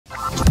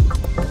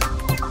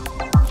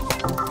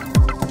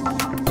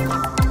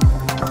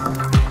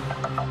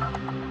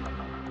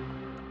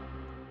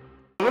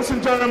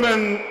and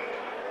gentlemen,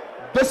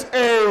 this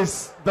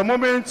is the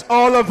moment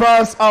all of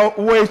us are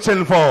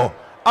waiting for.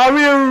 Are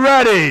we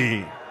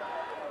ready?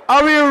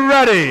 Are we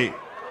ready?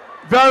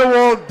 Very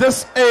well,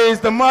 this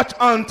is the much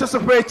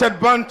anticipated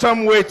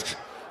bantamweight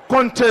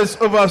contest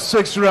over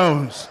 6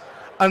 rounds.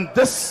 And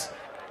this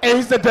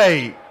is the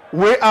day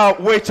we are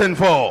waiting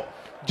for.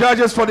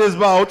 Judges for this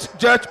bout: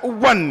 Judge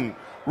 1,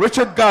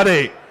 Richard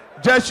Gade;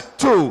 Judge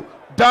 2,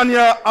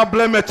 Daniel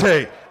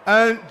Ablemete;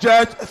 and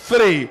Judge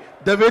 3,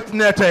 David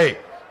Nete.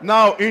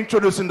 Now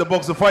introducing the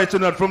boxer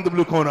fighting out from the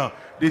blue corner.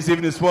 This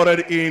evening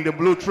spotted in the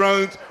blue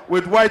trunks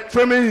with white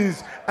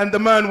trimmings, and the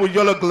man with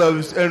yellow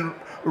gloves and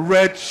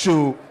red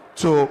shoe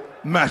to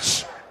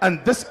match.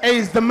 And this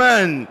is the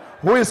man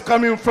who is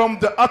coming from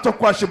the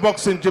Atokwashi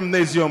Boxing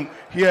Gymnasium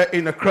here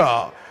in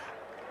Accra.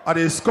 At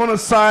his corner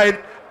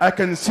side, I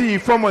can see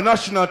former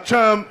national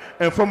champ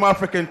and former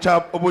African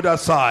champ Obuda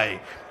Sai.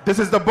 This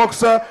is the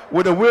boxer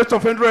with a weight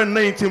of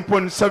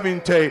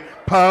 119.70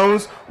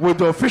 pounds with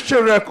the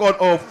official record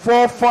of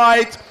 4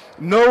 fights,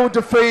 no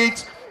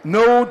defeats,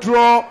 no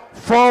draw,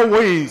 4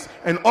 wins.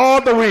 And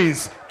all the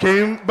wins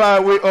came by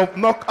way of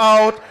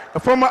knockout. A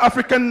former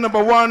African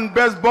 #1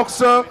 best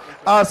boxer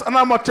as an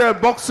amateur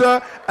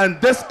boxer.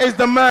 And this is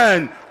the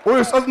man who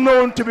is also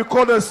known to be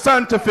called a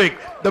scientific.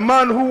 The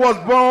man who was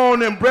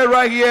born and bred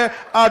right here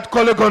at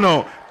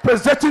Kolegono.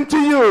 Presenting to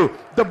you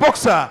the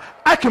boxer,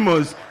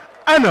 Akimus.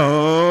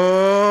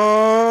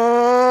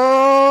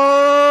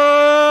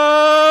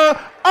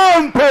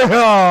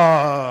 Ampiah.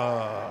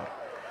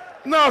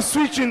 Now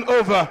switching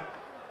over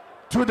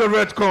to the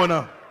red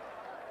corner.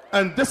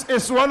 And this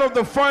is one of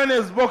the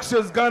finest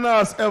boxers Ghana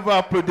has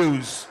ever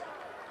produced.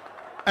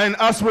 And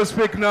as we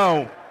speak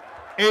now,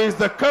 is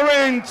the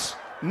current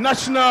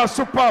national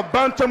super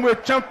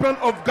bantamweight champion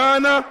of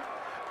Ghana.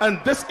 And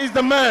this is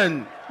the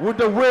man with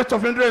the weight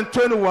of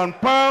 121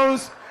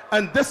 pounds.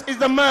 And this is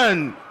the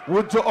man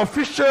with the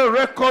official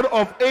record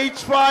of 8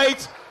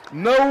 fights,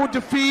 no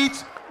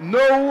defeats,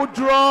 no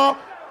draw,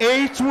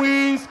 8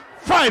 wins.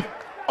 5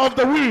 of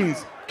the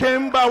wins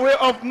came by way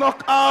of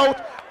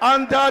knockout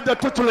under the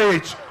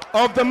tutelage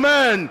of the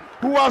man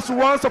who has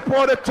once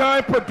upon a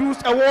time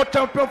produced a world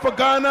champion for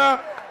Ghana,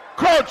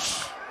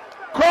 coach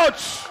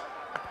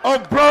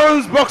of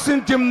Bronze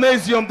Boxing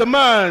Gymnasium, the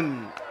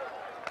man,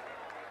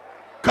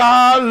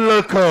 Carl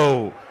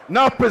Loco.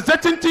 Now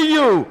presenting to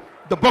you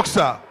the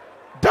boxer,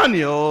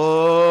 Daniel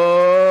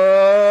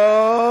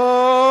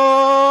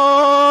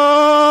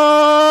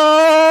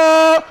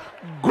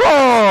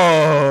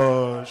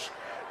Gorsh.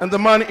 And the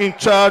man in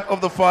charge of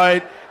the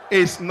fight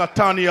is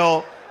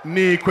Nathaniel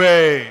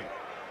Nikwe.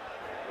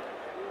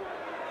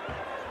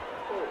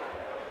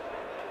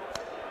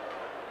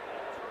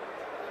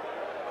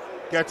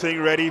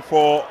 Getting ready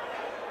for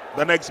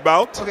the next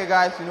bout. Okay,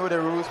 guys, you know the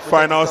rules.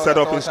 Final set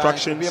of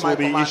instructions will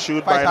be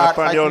issued by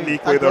Nathaniel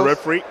Nikwe, the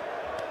referee.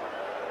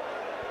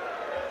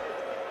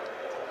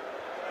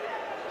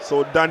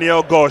 So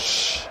Daniel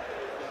Gorsh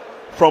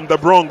from the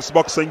Bronx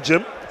Boxing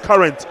Gym,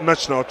 current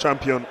national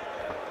champion,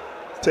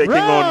 taking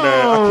on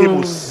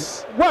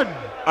Akimus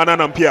and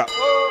Ampiah.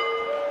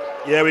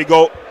 Here we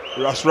go.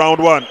 That's round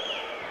 1.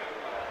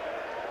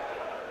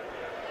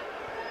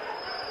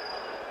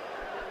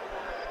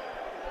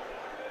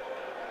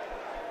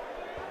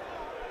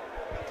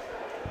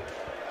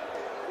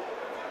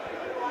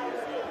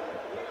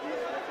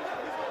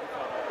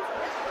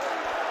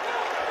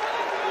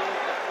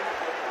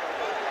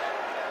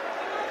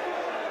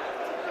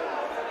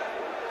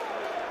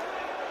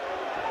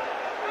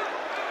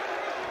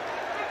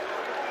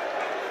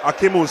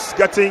 Akimus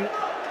getting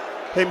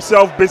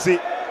himself busy,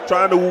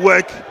 trying to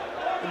work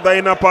in the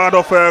inner part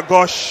of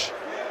Gorsh.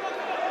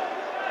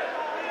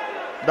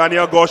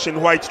 Daniel Gorsh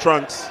in white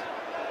trunks.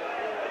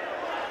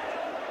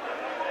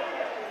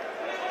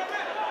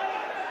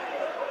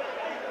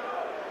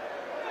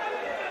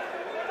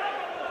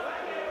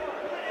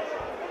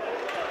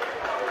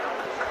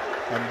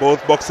 And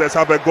both boxers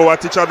have a go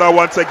at each other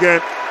once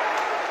again,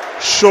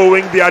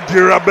 showing their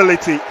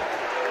durability.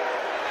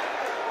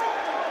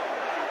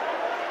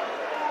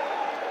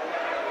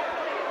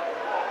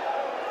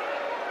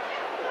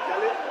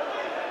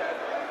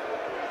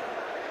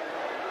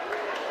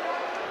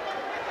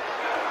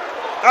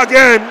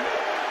 Again,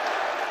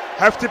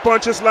 hefty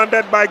punches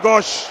landed by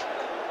Gorsh.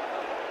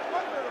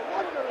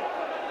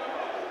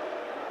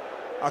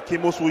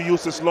 Akimus will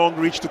use his long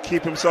reach to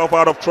keep himself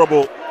out of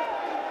trouble.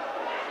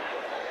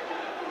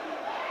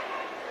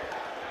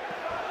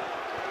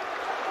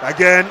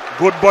 Again,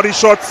 good body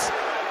shots.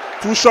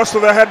 2 shots to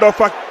the head of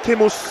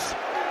Akimus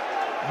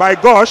by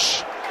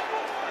Gorsh.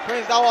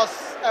 Prince, that was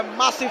a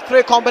massive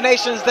 3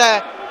 combinations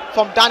there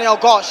from Daniel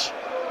Gorsh.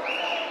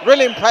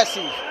 Really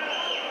impressive.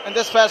 In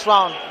this first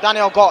round,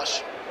 Daniel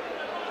Gorsh.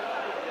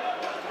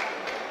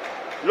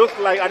 Looks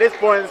like at this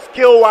point,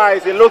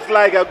 skill-wise, it looks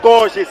like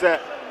Gorsh is a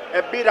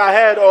bit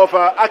ahead of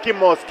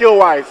Akimus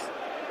skill-wise.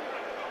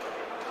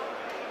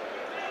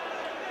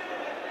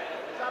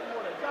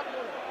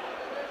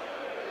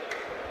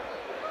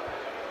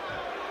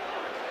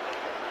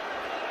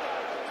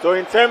 So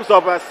in terms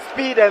of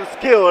speed and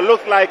skill, it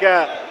looks like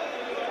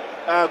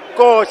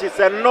Gorsh is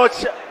a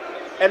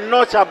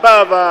notch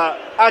above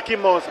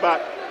Akimus,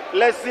 but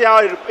let's see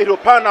how it will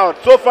pan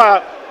out. So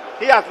far,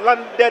 he has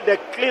landed the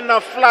cleaner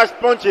flash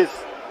punches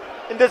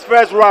in this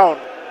first round.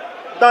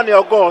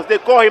 Daniel Gorsh, they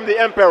call him the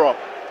Emperor.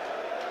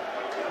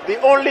 The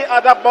only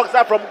other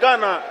boxer from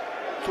Ghana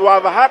to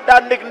have had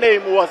that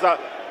nickname was a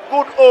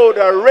good old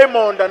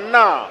Raymond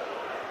Na.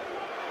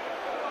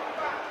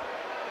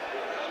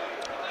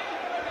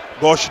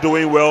 Gorsh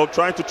doing well,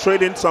 trying to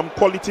trade in some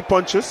quality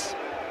punches.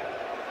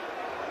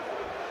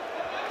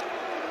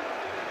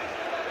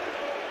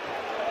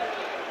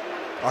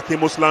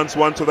 Akimus lands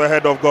one to the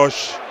head of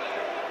Gorsh.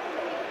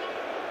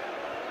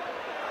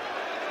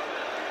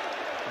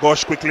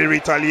 Gorsh quickly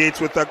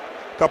retaliates with a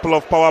couple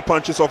of power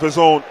punches of his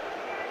own.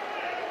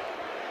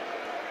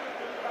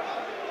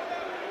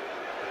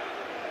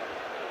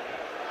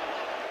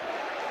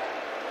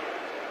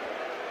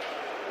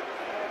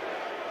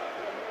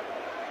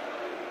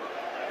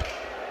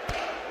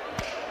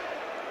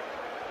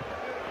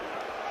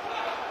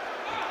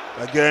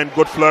 Again,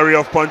 good flurry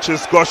of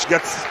punches. Gorsh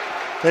gets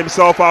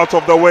himself out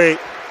of the way.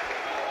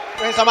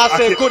 Prince, I must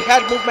say, good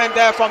head movement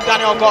there from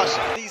Daniel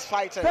Gorsh. These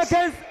fighters.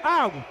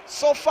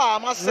 So far,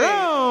 I must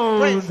say,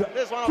 Prince,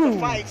 this is one of the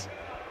fights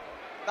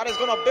that is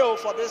going to build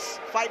for this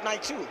fight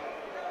night too.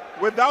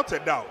 Without a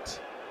doubt.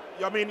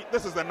 I mean,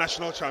 this is the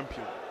national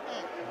champion.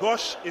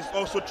 Gorsh is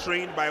also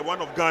trained by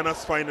one of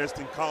Ghana's finest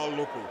in Carl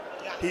Loco.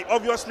 Yeah. He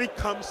obviously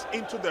comes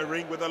into the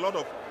ring with a lot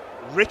of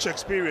rich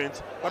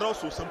experience, but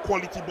also some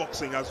quality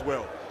boxing as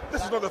well.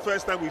 This is not the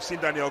first time we've seen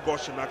Daniel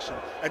Gorsh in action,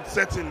 and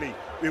certainly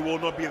we will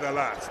not be the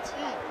last.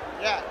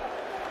 Yeah.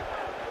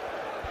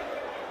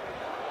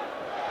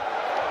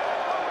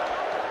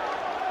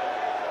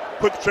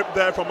 Quick trip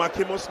there from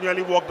Akimus,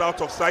 nearly walked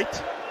out of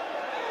sight,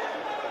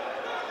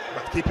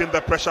 but keeping the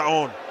pressure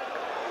on.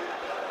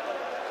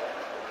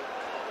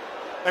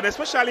 And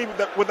especially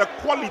with the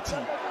quality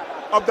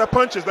of the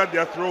punches that they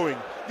are throwing.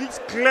 These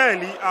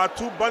clearly are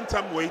two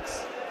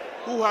bantamweights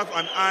who have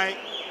an eye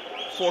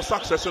for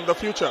success in the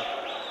future.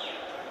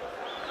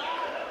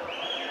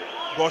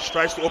 Gorsh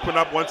tries to open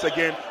up once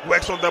again,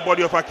 works on the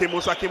body of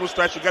Akimus. Akimus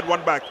tries to get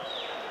one back.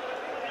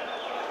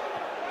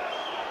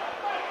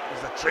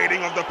 There's the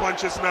trading of the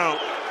punches now.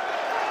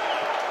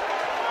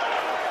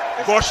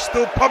 Gorsh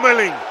still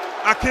pummeling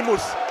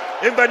Akimus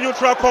in the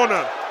neutral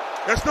corner.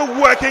 They're still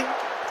working,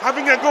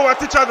 having a go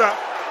at each other.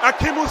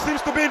 Akimus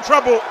seems to be in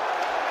trouble.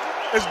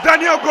 It's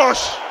Daniel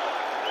Gorsh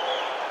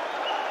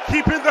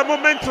keeping the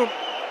momentum.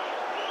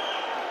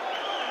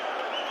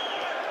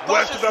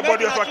 Works to the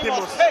body of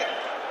Akimus.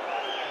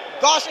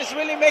 Gorsh is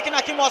really making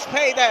Akimus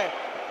pay there.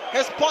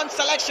 His punch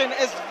selection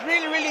is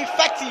really, really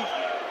effective.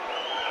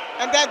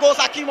 And there goes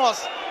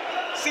Akimus,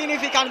 seeing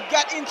if he can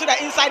get into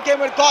the inside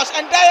game with Gorsh.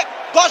 And there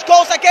Gorsh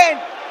goes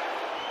again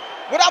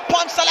with a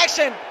punch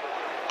selection.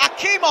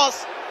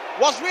 Akimus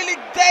was really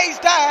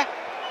dazed there.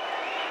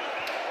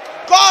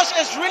 Gorsh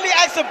is really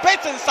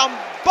exhibiting some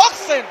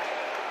boxing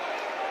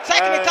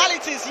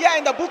technicalities here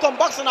in the Bukom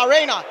boxing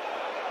arena.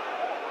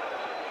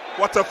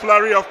 What a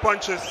flurry of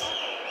punches.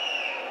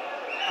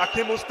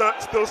 Akimus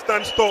still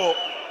stands tall.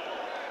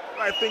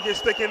 I think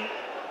he's taking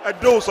a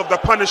dose of the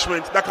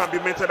punishment that can be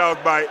meted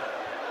out by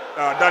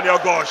Daniel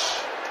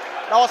Gorsh.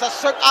 That was a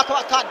strict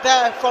uppercut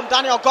there from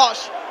Daniel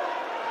Gorsh.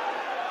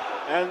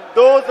 And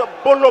those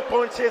bolo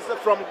punches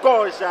from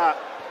Gorsh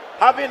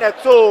having a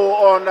toll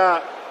on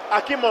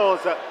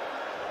Akimus.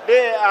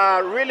 They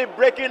are really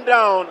breaking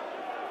down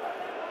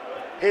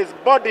his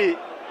body.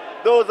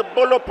 Those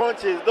bolo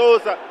punches,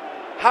 those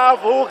half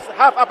hooks,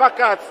 half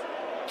uppercuts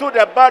to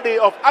the body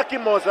of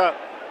Akimus,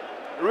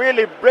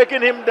 really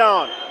breaking him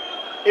down.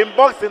 In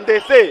boxing, they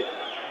say,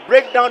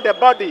 break down the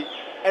body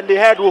and the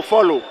head will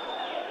follow.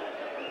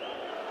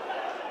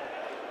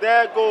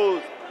 There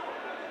goes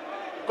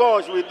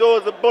Gorsh with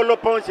those bolo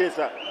punches.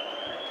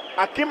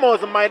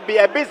 Akimus might be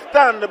a bit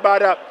stunned,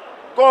 but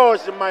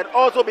Gorsh might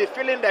also be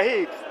feeling the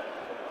heat.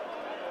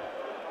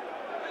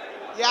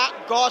 Yeah,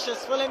 Gorsh is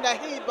feeling the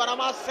heat, but I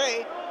must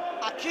say,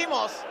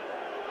 Akimus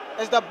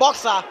is the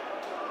boxer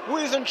who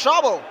is in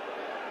trouble.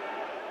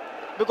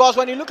 Because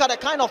when you look at the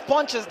kind of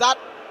punches that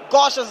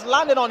Gorsh has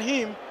landed on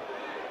him,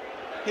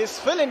 he's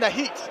feeling the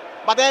heat.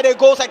 But there it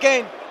goes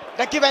again,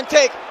 the give and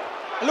take.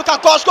 And look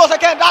at Gorsh goes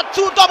again, that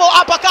two double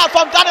uppercut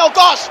from Daniel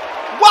Gorsh.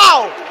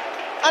 Wow!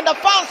 And the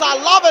fans are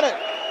loving it.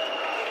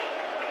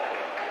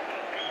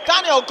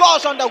 Daniel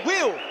Gorsh on the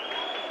wheel.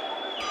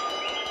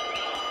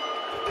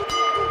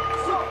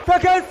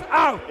 Seconds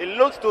out. It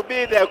looks to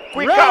be the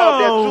quicker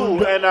of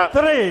the two, and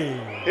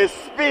his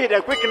speed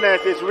and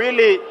quickness is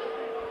really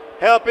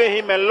helping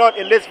him a lot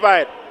in this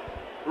fight.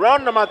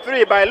 Round number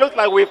 3, but it looks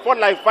like we fought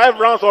like 5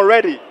 rounds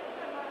already.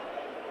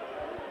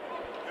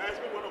 It's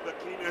been one of the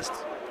cleanest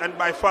and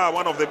by far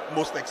one of the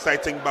most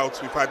exciting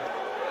bouts we've had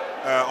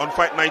on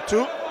Fight Night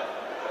 2.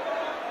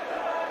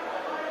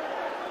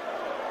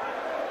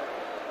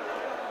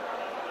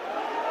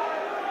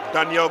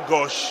 Daniel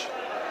Gorsh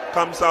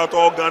comes out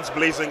all guns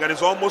blazing and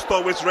is almost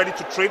always ready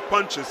to trade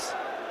punches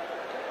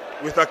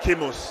with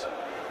Akimus.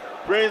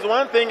 Prince,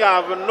 one thing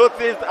I've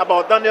noticed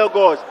about Daniel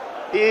Gorsh,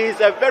 He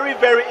is a very,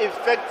 very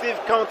effective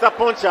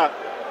counter-puncher.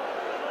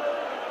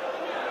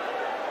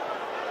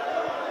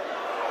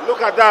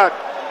 Look at that.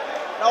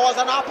 That was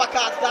an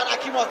uppercut that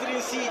Akimus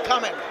didn't see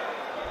coming.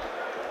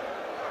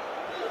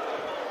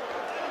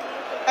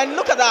 And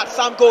look at that,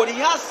 Sam Gold. He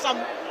has some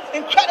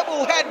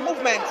incredible head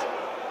movement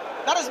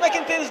that is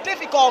making things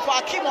difficult for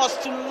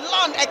Akimus to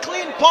land a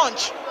clean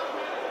punch.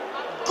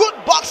 Good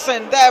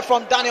boxing there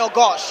from Daniel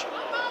Gorsh.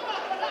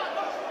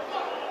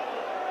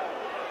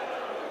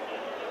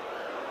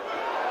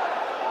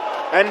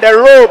 And the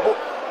rope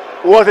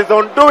was his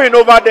undoing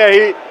over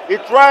there. He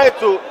tried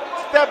to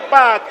step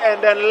back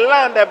and then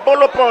land a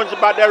bolo punch,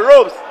 but the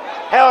ropes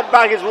held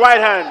back his right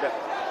hand.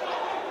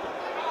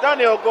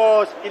 Daniel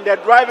Gorsh in the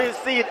driving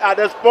seat at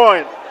this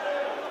point.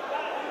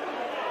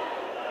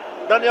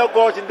 Daniel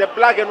Gorsh in the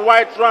black and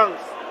white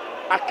trunks.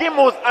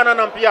 Akimus and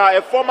Ampiah,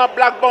 a former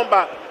black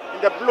bomber,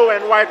 in the blue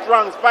and white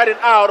trunks, fighting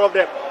out of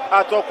the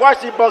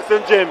Tokwashi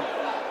boxing gym.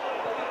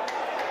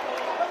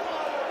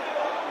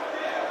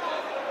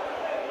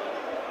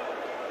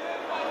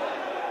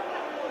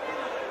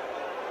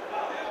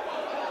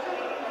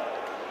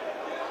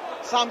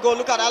 Sam, go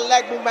look at that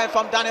leg movement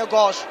from Daniel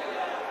Gorsh.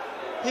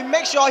 He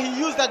makes sure he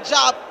used the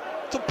jab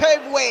to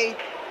pave way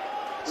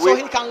so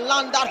he can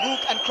land that hook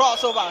and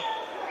crossover.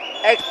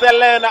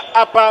 Excellent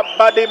upper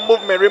body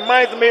movement.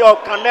 Reminds me of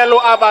Canelo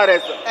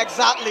Alvarez.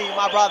 Exactly,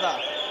 my brother.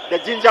 The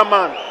ginger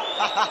man.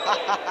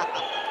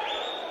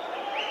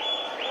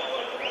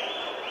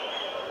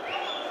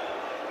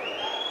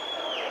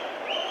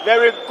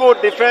 Very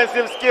good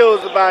defensive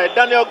skills by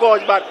Daniel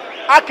Gorsh, but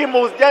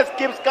Akimus just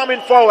keeps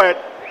coming forward.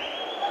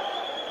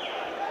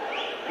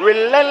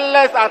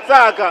 Relentless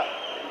attack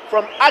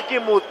from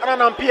Akimus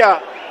and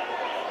Ampiah.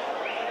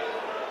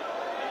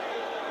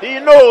 He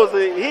knows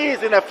he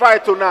is in a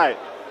fight tonight.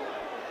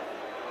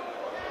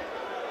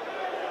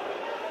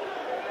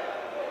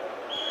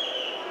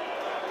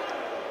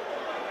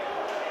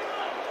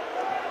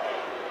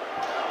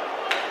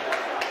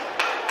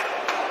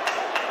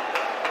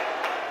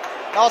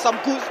 That was some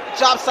good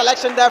jab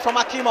selection there from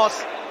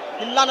Akimus.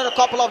 He landed a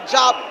couple of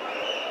jabs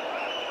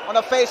on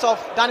the face of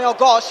Daniel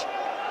Gorsh,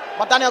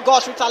 but Daniel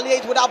Gorsh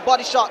retaliates with that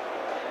body shot.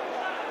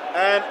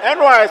 And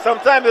anyway,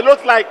 sometimes it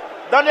looks like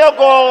Daniel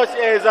Gorsh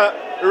is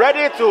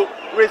ready to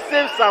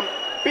receive some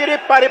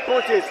pity-patty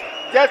punches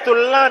just to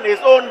land his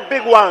own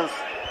big ones.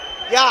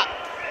 Yeah,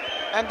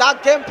 and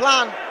that game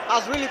plan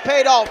has really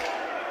paid off.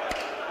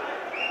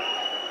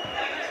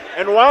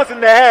 And once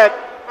in the head,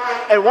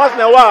 and once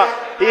in a while,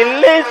 he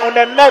lays on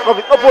the neck of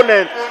his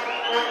opponent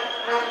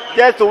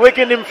just to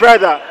weaken him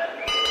further.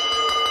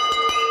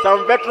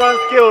 Some veteran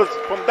skills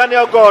from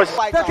Daniel Gorsh.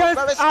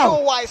 Very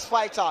skill-wise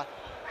fighter.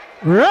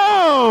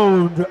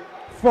 Round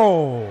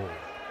 4.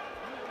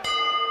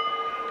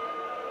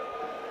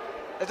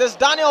 It is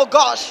Daniel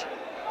Gorsh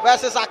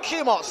versus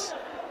Akimus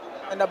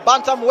in the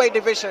bantamweight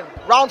division.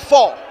 Round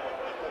 4.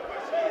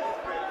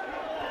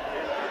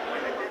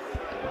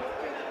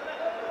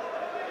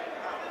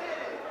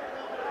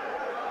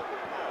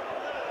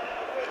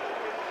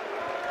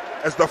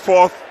 It's the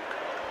 4th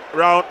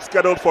round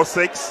scheduled for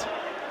 6.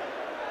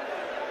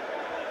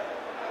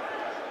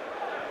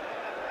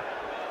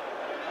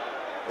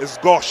 It's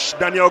Gorsh,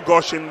 Daniel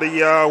Gorsh in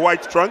the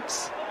white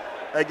trunks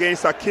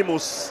against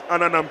Akimus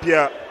and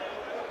Ampiah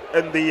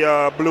in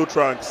the blue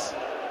trunks.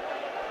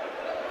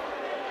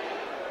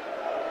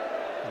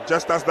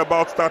 Just as the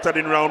bout started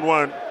in round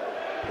 1,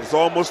 it's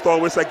almost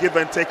always a give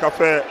and take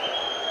affair.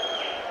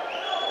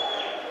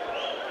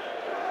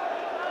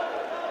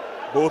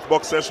 Both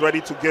boxers ready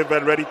to give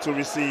and ready to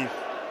receive.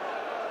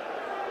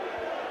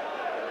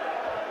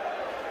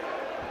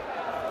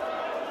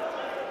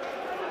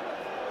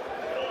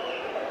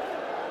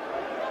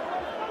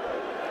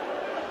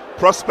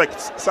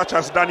 Prospects such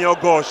as Daniel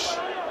Gorsh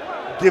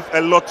give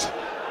a lot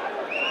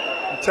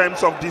in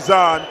terms of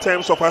desire, in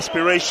terms of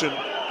aspiration,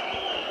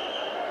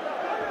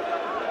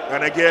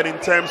 and again in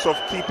terms of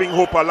keeping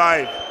hope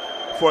alive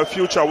for a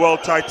future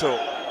world title.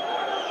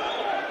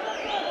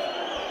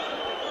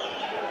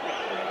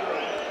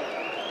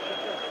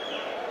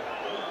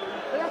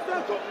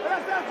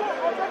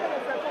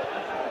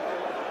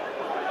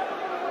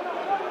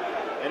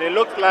 And it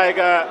looks like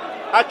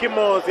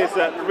Akimus is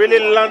really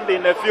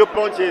landing a few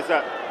punches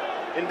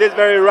in this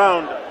very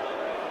round.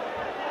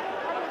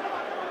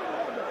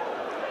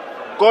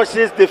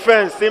 Gorsh's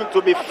defense seems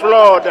to be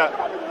flawed.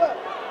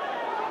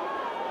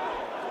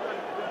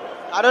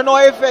 I don't know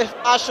if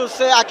I should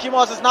say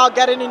Akimus is now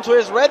getting into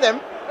his rhythm,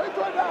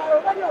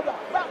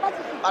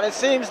 but it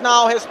seems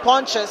now his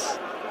punches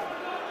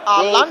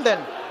are landing.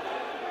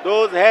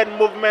 Those head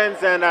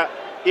movements and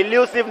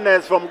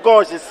elusiveness from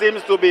Gorsh, it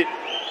seems to be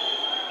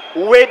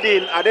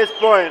waiting at this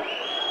point,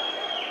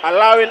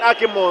 allowing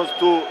Akimus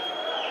to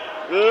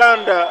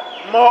land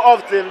more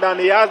often than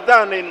he has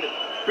done in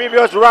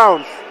previous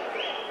rounds.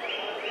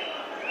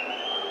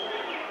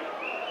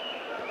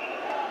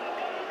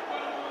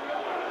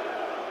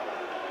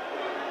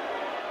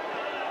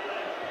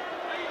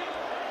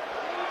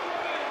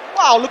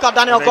 Wow, look at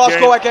Daniel Gorsh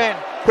go again.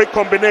 Quick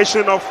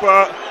combination of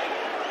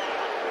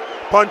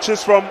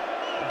Punches from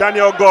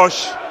Daniel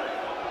Gorsh.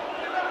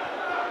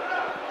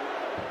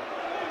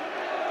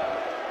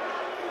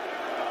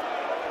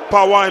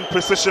 Power and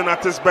precision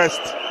at his best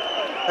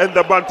in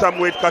the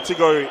bantamweight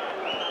category.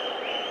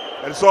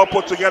 And it's all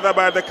put together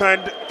by the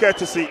kind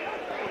courtesy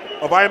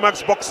of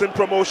IMAX Boxing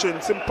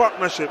Promotions in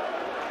partnership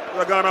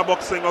with the Ghana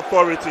Boxing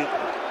Authority.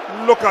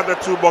 Look at the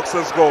two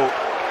boxers go.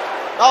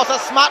 That was a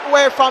smart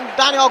way from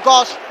Daniel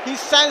Gorsh. He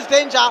sensed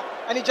danger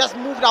and he just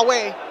moved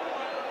away.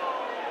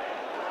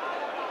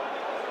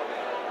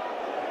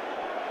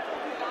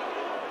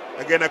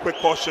 Again, a quick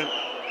caution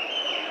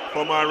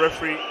from our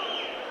referee.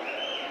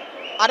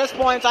 At this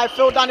point, I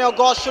feel Daniel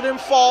Gorsh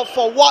shouldn't fall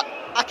for what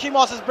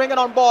Akimus is bringing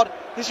on board.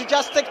 He should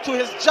just stick to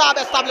his jab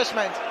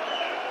establishment.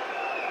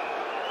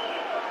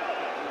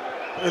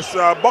 It's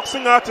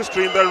boxing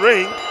artistry in the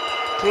ring.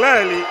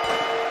 Clearly,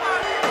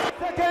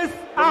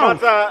 no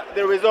matter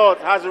the result,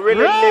 has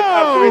really lived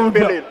up to his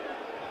billing.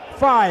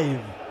 5.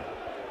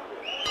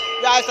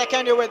 Yeah, I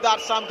second you with that,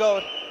 Sam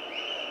Gold.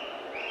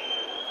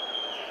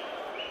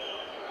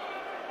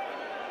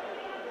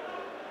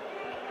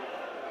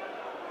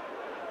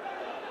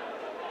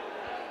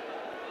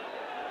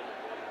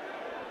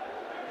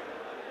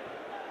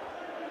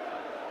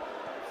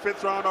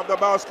 Fifth round of the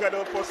bout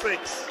scheduled for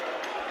 6.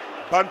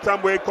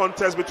 Bantamweight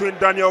contest between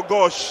Daniel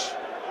Gorsh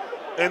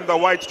in the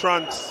white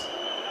trunks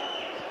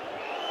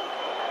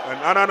and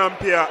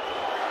Ampiah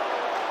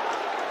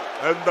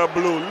in the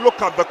blue.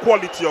 Look at the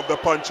quality of the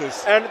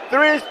punches. And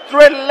 3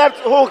 straight left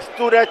hooks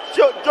to the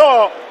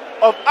jaw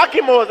of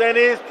Akimus, and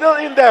he's still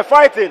in there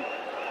fighting.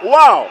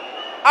 Wow,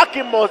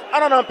 Akimus,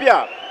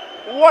 Ampiah,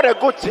 what a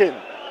good chin.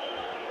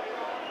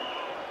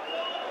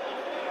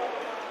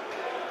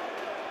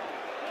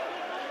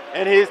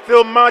 And he's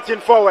still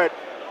marching forward,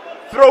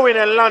 throwing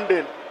and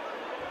landing.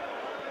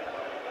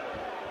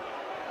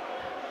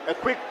 A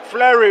quick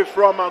flurry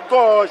from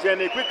Gorsh, and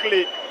he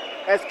quickly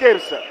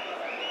escapes.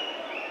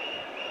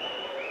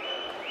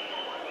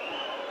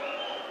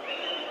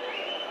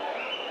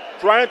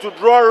 Trying to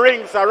draw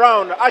rings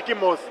around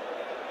Akimus.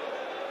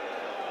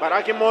 But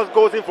Akimus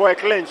goes in for a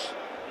clinch.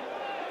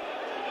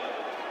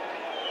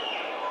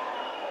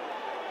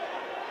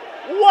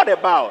 What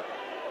about?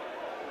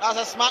 That's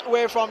a smart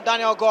way from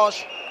Daniel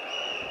Gorsh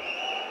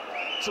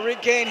to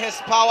regain his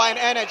power and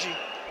energy.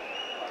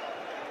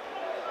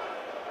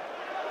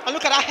 And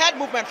look at that head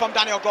movement from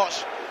Daniel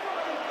Gorsh.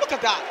 Look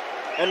at that.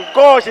 And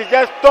Gorsh is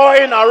just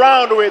toying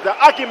around with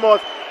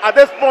Akimus at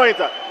this point,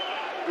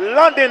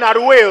 landing at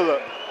will.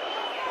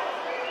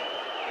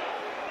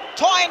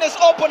 Toying his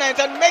opponent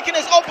and making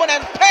his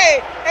opponent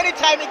pay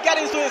anytime he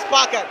gets into his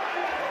pocket.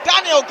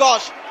 Daniel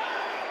Gorsh,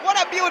 what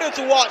a beauty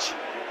to watch.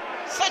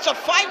 Such a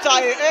fighter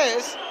he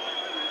is.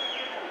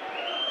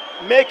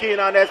 Making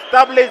an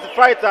established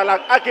fighter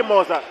like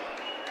Akimus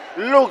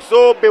look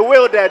so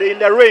bewildered in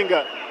the ring.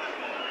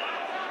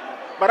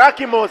 But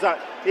Akimus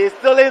is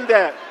still in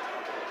there,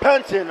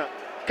 punching,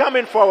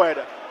 coming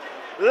forward,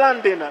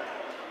 landing.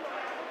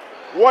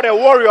 What a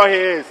warrior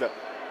he is.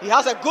 He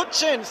has a good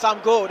chin, Sam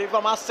Gold, if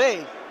I must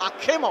say.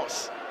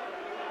 Akimus.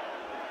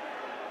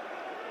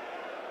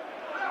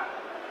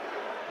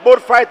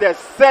 Both fighters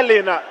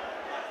selling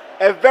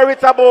a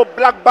veritable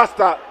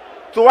blockbuster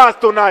to us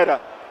tonight.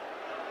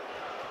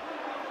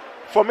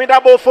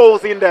 Formidable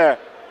foes in there.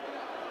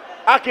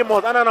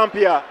 Akimus and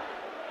Ampiah.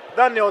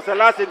 Daniel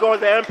Selassie goes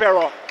the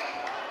Emperor.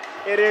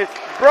 It is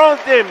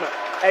bronze him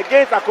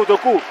against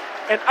Akutoku.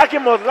 And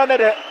Akimus landed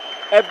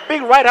a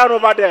big right hand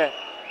over there,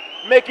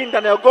 making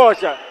Daniel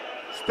Gorsh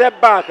step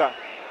back.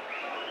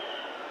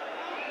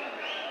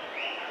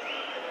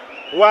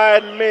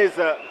 Wide miss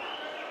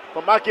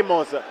from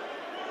Akimus.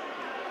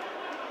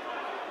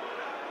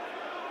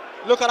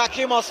 Look at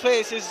Akimus'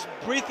 face. He's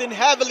breathing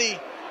heavily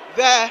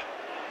there.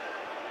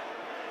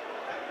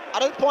 At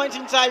this point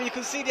in time, you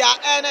can see their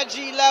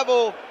energy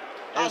level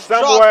has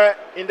dropped. Somewhere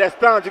in the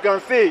stands, you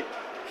can see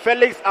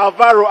Felix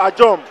Alvaro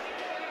Ajom,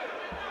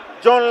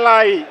 John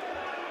Lai,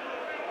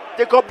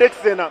 Jacob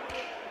Dixon.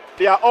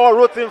 They are all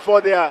rooting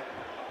for their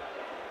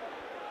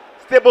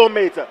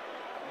stablemate,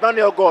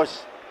 Daniel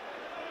Gorsh.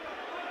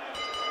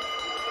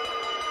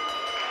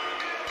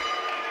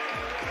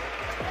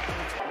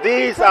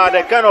 These are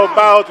the kind of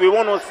bouts we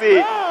want to see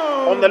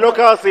on the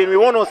local scene. We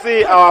want to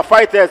see our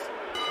fighters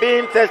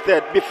being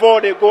tested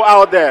before they go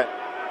out there.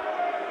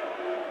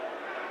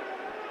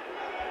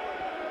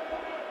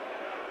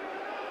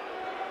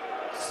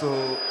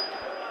 So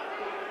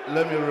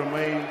let me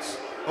remind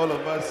all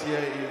of us here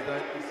is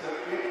that it's an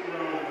 8th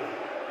round.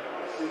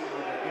 This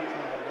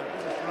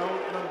is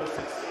round number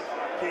 6.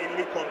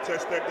 Keenly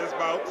contested this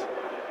bout.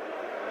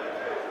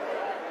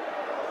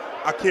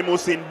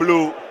 Akimus in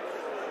blue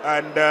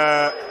and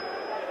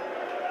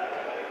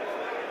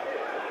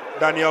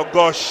Daniel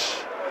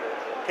Gorsh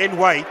in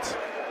white.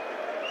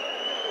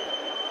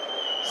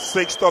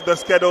 6th of the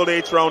scheduled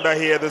 8th rounder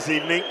here this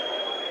evening.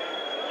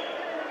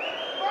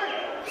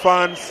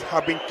 Fans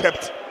have been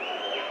kept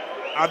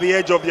at the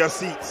edge of their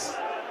seats.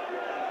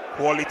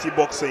 Quality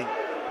boxing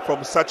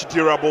from such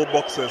durable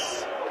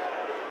boxers.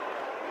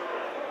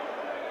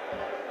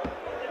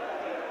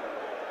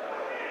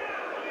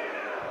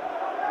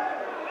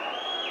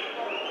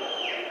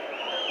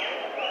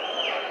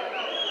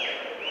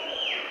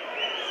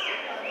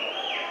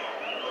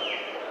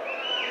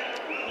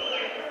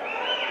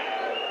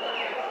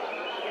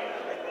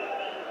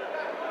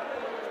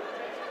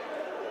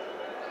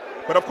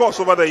 But of course,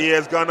 over the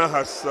years, Ghana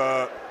has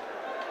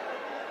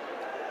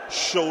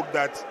showed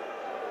that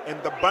in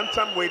the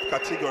bantamweight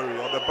category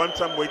or the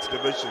bantamweight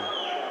division,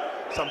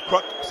 some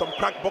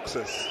crack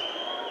boxers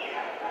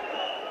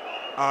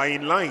are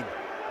in line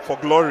for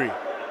glory.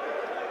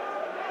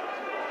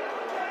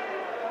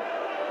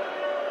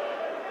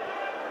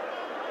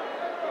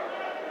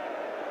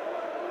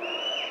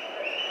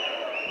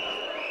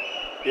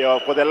 Yeah,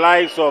 for the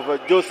likes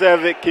of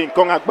Joseph King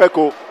Kong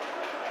Agbeko,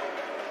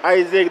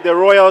 Isaac the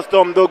Royal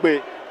Storm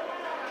Dogbe,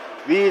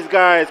 these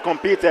guys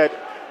competed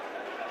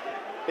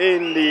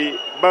in the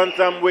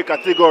bantamweight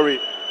category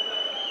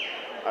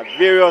at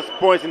various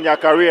points in their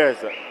careers,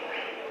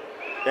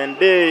 and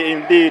they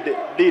indeed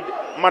did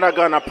Mother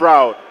Ghana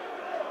proud.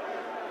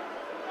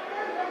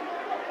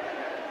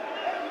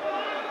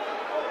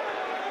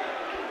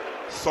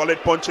 Solid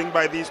punching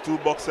by these two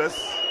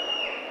boxers.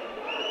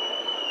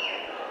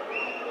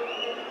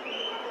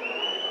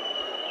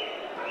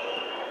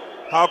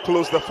 How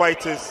close the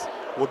fight is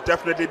will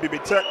definitely be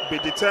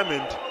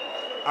determined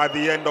at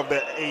the end of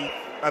the 8th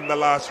and the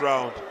last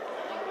round,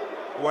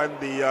 when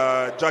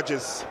the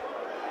judges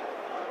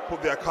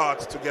put their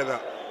cards together.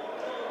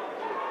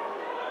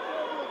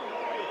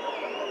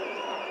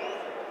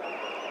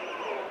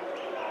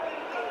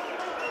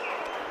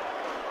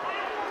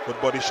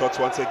 Good body shots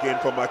once again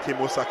from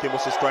Akimus.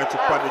 Akimus is trying to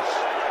punish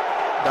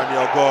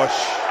Daniel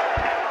Gorsh.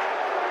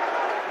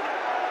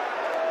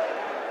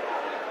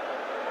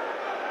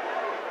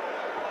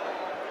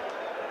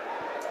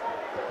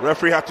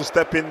 Referee had to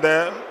step in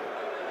there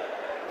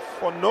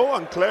for no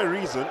unclear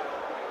reason.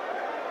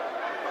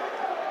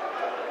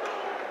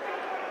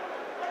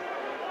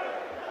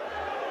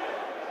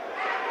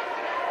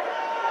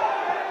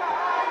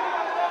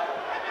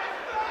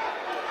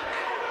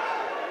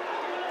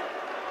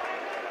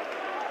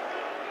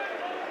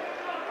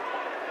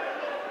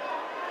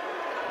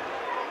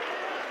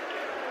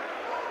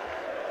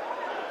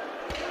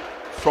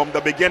 From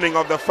the beginning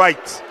of the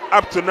fight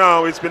up to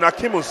now, it's been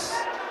Akimus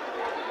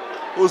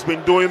who's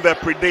been doing the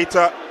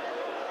predator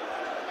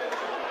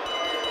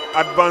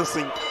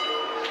advancing.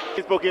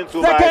 He's spoken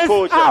to by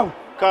coach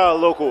Carl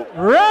Loco.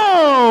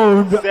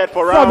 Round set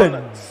for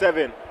round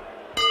 7.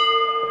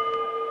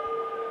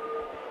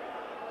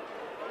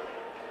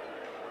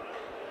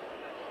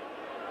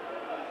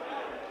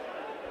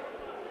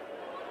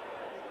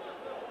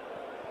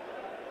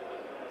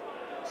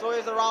 So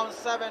it's the round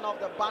 7 of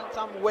the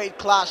bantamweight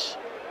clash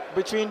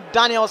between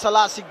Daniel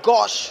Selassie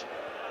Gorsh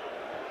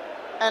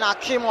and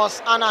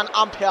Akimus Anan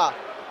Ampiah.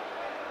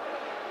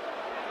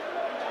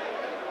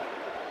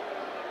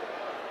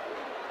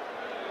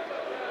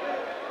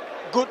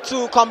 Good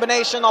two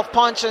combination of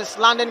punches,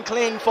 landing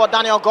clean for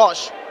Daniel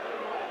Gorsh.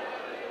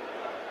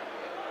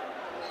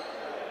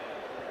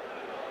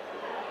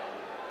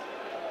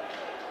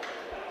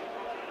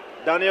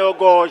 Daniel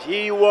Gorsh,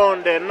 he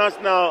won the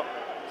National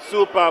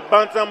Super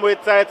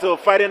Bantamweight title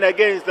fighting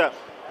against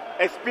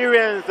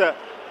experienced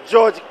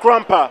George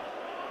Cramper.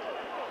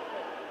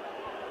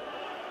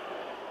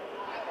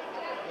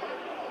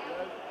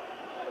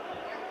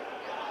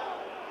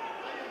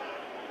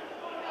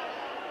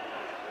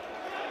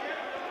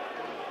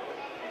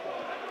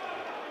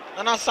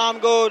 And as Sam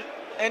good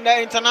in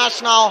the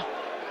international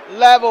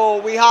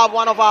level, we have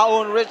one of our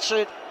own,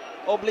 Richard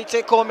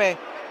Oblite Kome,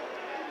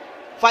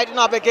 fighting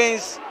up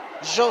against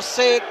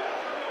Jose.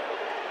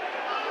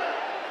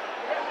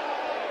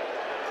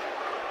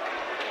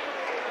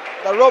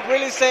 The rope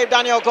really saved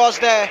Daniel Gorsh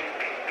there.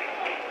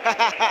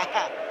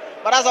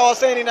 But as I was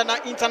saying, in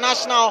the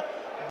international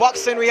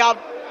boxing, we have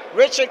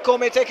Richard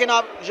Kome taking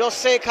up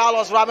Jose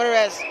Carlos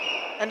Ramirez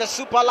in the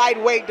super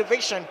lightweight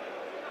division.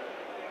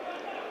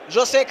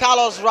 Jose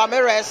Carlos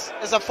Ramirez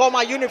is a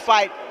former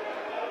unified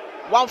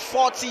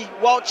 140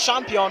 world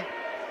champion,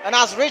 and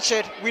as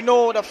Richard, we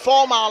know, the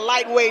former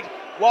lightweight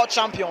world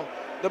champion.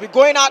 They'll be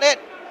going at it,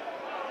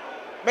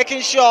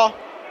 making sure,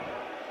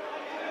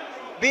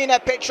 being a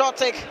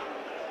patriotic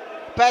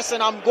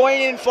person, I'm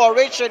going in for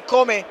Richard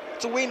Kome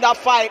to win that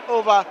fight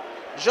over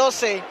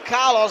Jose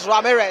Carlos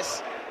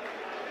Ramirez.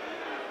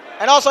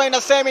 And also in the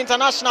same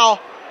international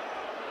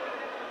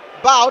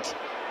bout,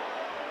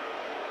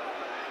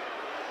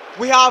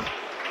 we have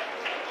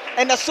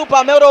in the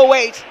super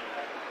middleweight,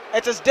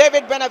 it is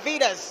David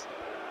Benavides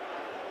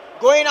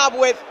going up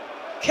with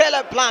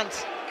Caleb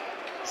Plant.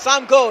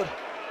 Sam Gold,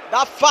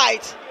 that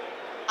fight,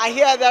 I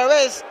hear there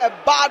is a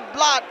bad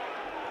blood,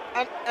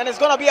 and it's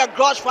going to be a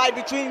grudge fight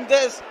between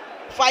these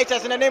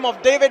fighters in the name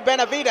of David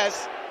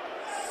Benavides.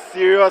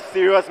 Serious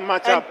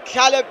matchup. And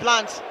Caleb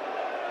Plant.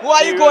 Who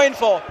are you going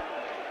for?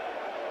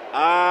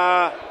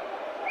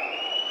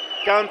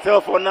 Can't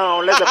tell for now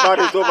unless the bout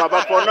is over,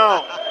 but for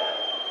now,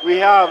 we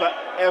have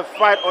a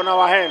fight on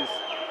our hands.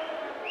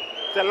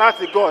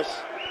 Selassie Gorsh,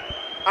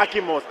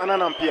 Akimus, and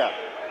Ampiah.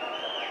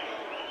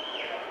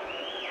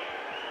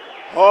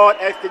 Hard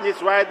exchanges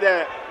right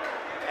there.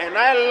 And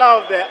I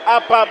love the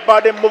upper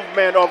body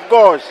movement of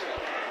Gorsh.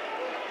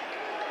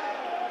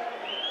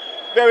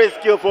 Very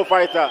skillful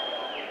fighter.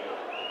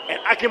 And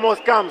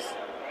Akimus comes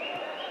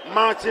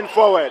marching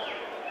forward.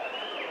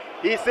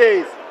 He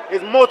says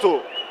his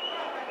motto,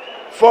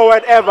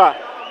 forward ever,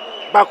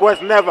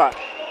 backwards never.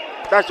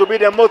 That should be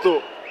the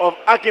motto of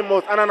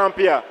Akimus and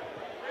Ampiah.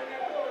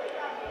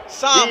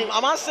 Sam, I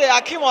must say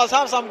Akimus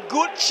has some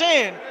good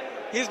chin.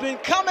 He's been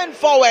coming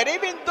forward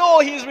even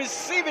though he's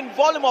receiving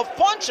volume of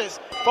punches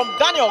from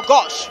Daniel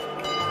Gorsh.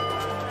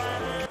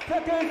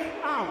 Second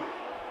out.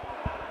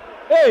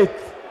 8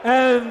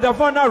 and the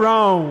final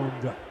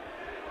round.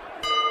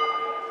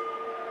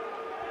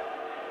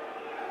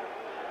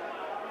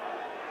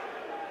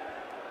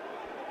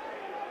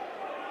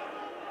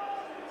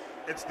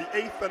 It's the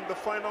 8th and the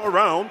final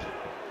round.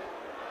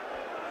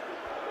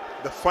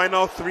 The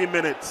final 3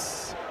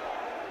 minutes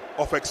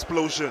of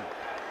explosion.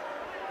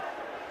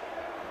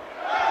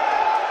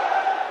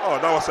 Oh,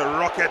 that was a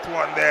rocket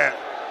one there.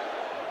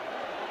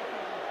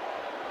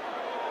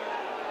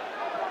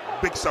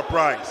 Big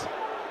surprise.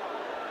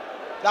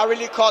 That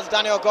really caught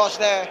Daniel Gorsh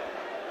there.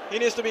 He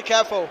needs to be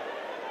careful.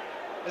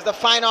 It's the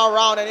final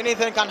round and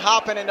anything can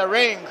happen in the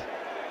ring.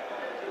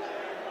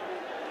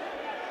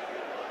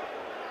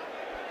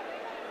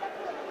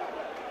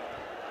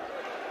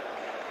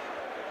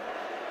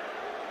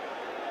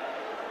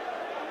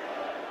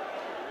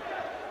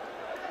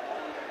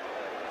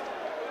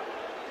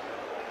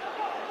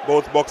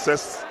 Both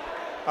boxers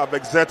have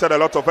exerted a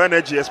lot of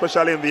energy,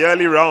 especially in the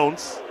early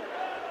rounds.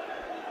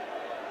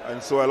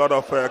 And so a lot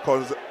of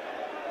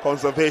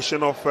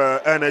conservation of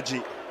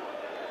energy.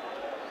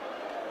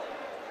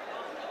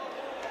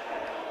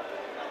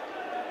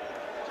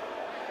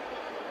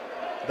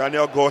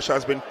 Daniel Gorsh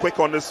has been quick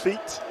on his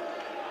feet.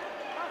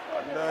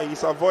 And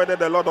he's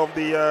avoided a lot of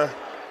the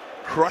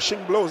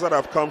crushing blows that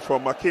have come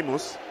from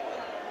Akimus.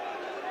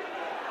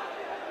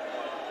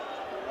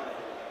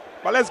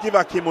 But let's give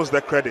Akimus the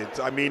credit.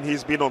 I mean,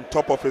 he's been on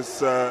top of his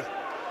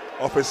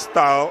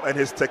style and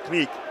his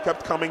technique.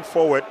 Kept coming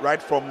forward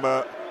right from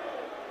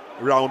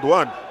round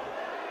one.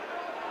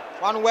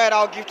 One word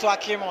I'll give to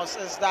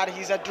Akimus is that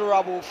he's a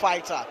durable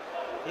fighter.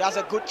 He has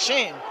a good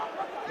chin.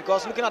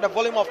 Because looking at the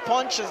volume of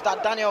punches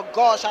that Daniel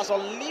Gorsh has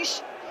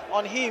unleashed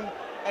on him,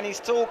 and he's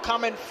still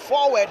coming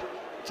forward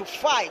to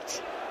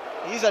fight,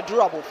 he's a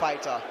durable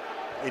fighter.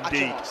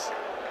 Indeed. Akimus.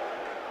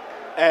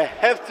 A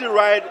hefty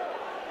right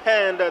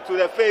hand to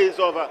the face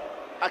of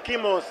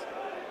Akimus.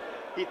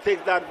 He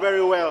takes that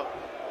very well.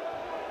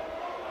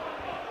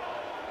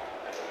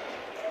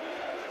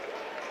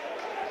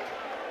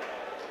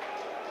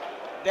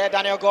 There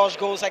Daniel Gorsh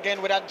goes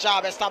again with that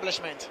jab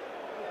establishment.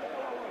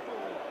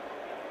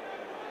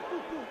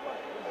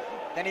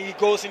 Then he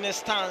goes in his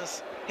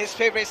stance, his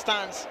favorite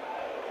stance,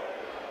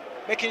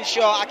 making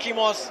sure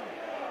Akimus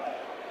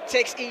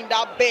takes in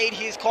that bait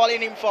he's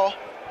calling him for.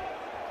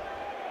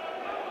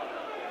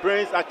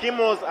 Prince,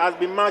 Akimus has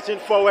been marching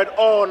forward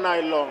all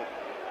night long.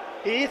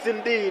 He is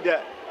indeed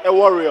a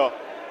warrior.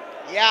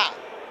 Yeah.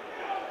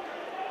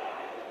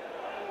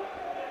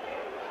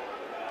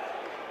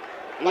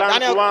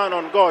 Lands one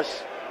on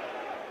Gorsh.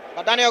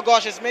 But Daniel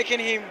Gorsh is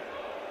making him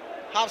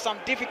have some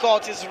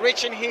difficulties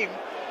reaching him.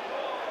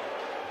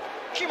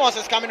 Akimus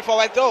is coming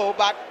forward though,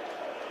 but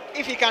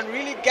if he can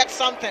really get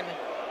something,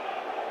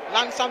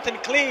 land something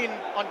clean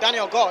on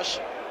Daniel Gorsh.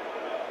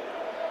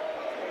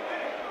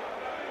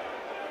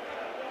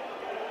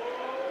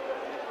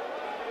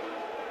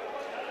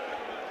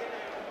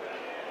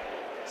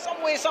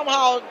 Some way,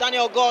 somehow,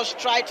 Daniel Gorsh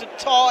tried to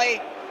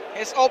toy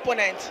his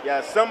opponent.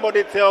 Yeah,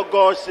 somebody tell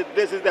Gorsh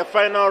this is the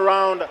final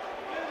round.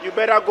 You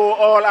better go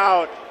all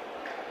out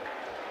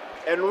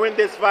and win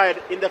this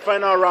fight in the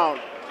final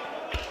round.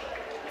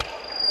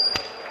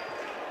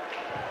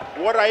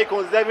 What are you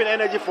conserving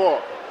energy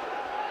for?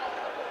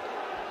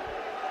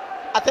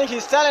 I think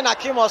he's telling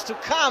Akimus to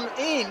come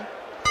in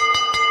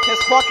his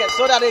pocket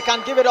so that he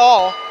can give it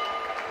all.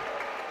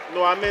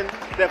 No, I mean,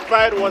 the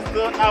fight was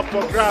still up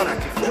for grabs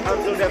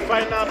until the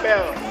final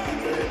bell.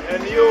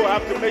 And you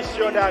have to make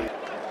sure that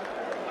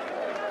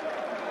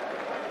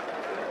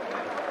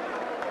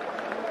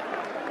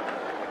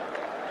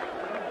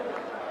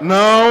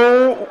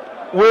now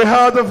we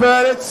have the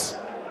verdict.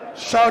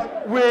 Shall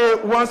we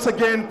once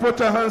again put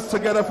our hands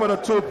together for the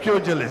two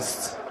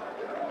pugilists?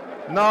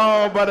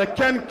 Now, by the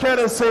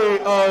courtesy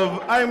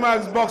of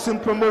IMAX Boxing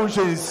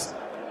Promotions,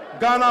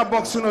 Ghana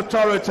Boxing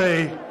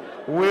Authority,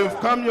 we've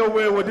come your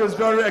way with this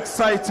very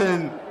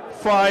exciting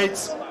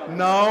fight.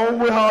 Now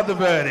we have the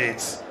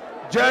verdict.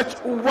 Judge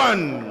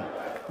 1,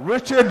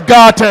 Richard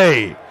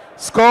Garte,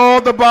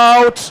 scored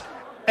about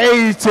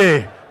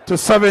 80 to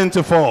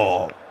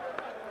 74.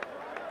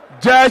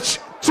 Judge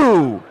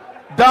 2,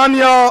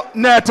 Daniel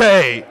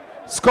Nete,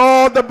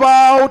 scored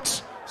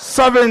about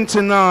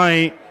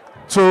 79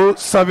 to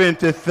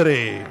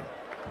 73.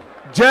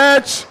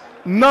 Judge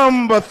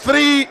number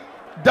 3,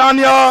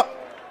 Daniel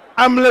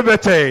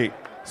Amlibete,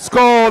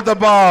 scored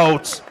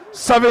about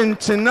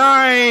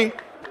 79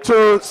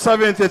 to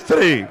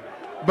 73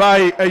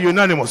 by a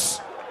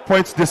unanimous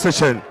point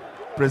decision.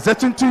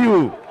 Presenting to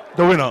you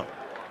the winner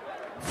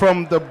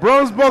from the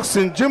Bronze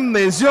Boxing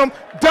Gymnasium,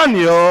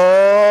 Daniel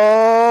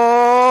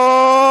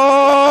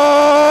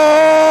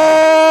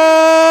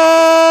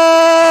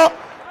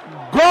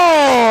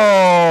Gorsh.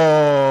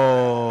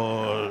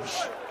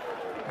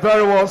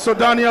 So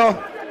Daniel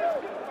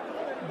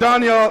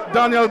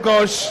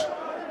Gorsh.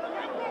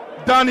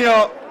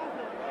 Daniel,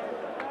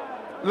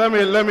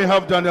 let me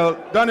have Daniel.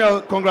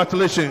 Daniel,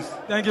 congratulations.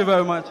 Thank you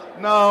very much.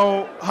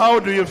 Now, how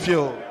do you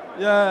feel?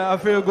 Yeah, I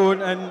feel good.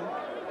 And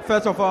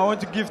first of all, I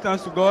want to give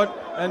thanks to God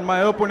and my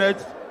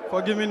opponent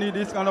for giving me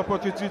this kind of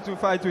opportunity to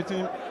fight with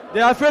him.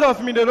 They are afraid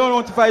of me. They don't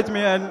want to fight me.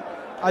 And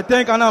I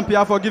thank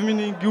Ampiah for giving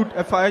me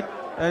a fight.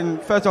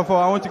 And first of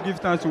all, I want to give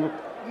thanks to.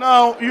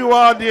 Now, you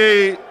are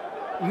the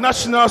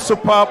national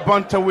super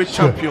bantamweight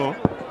champion.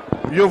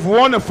 You've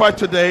won a fight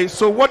today.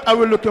 So what are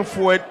we looking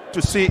forward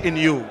to see in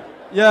you?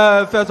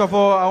 Yeah, first of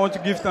all, I want to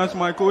give thanks to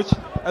my coach.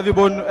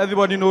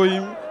 Everybody know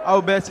him,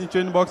 our best in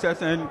training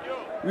boxers. And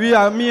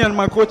me and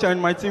my coach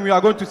and my team, we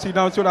are going to sit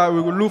down so that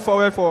we will look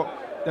forward for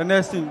the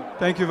next thing.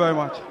 Thank you very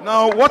much.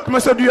 Now, what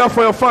message do you have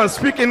for your fans?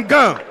 Speak in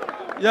Ghana.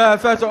 Yeah,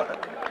 first of all,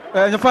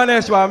 the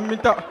finance on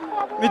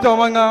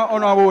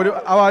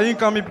our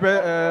incoming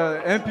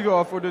MP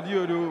of the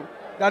DOD.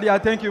 Daddy, I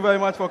thank you very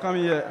much for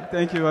coming here.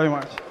 Thank you very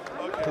much.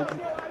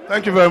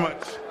 Thank you very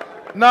much.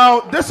 Now,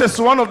 this is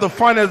one of the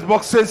finest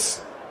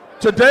boxes.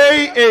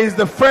 Today is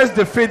the first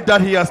defeat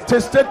that he has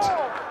tasted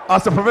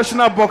as a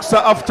professional boxer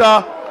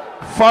after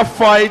 5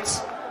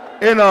 fights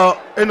in a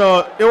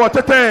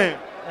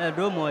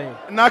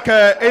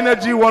Naka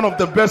Energy, one of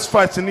the best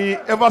fights in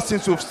ever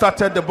since we've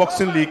started the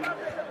boxing league.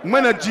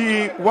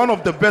 Energy, one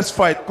of the best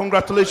fights.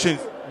 Congratulations.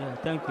 Yeah,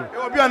 thank you.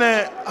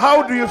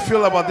 How do you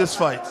feel about this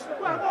fight?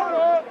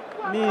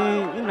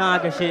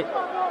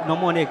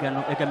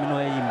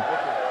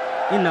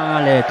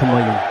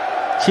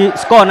 She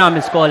score now,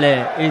 me score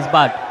is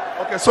bad.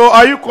 Okay, so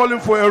are you calling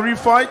for a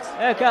refight?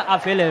 I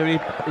feel a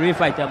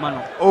refight,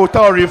 man. Oh, a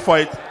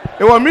refight.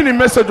 It was many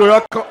message to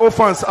your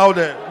fans out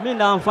there. Me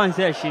now fans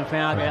say she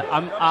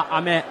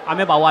I'm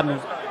about 1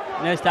 minute.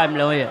 Next time,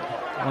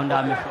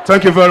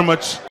 thank you very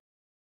much.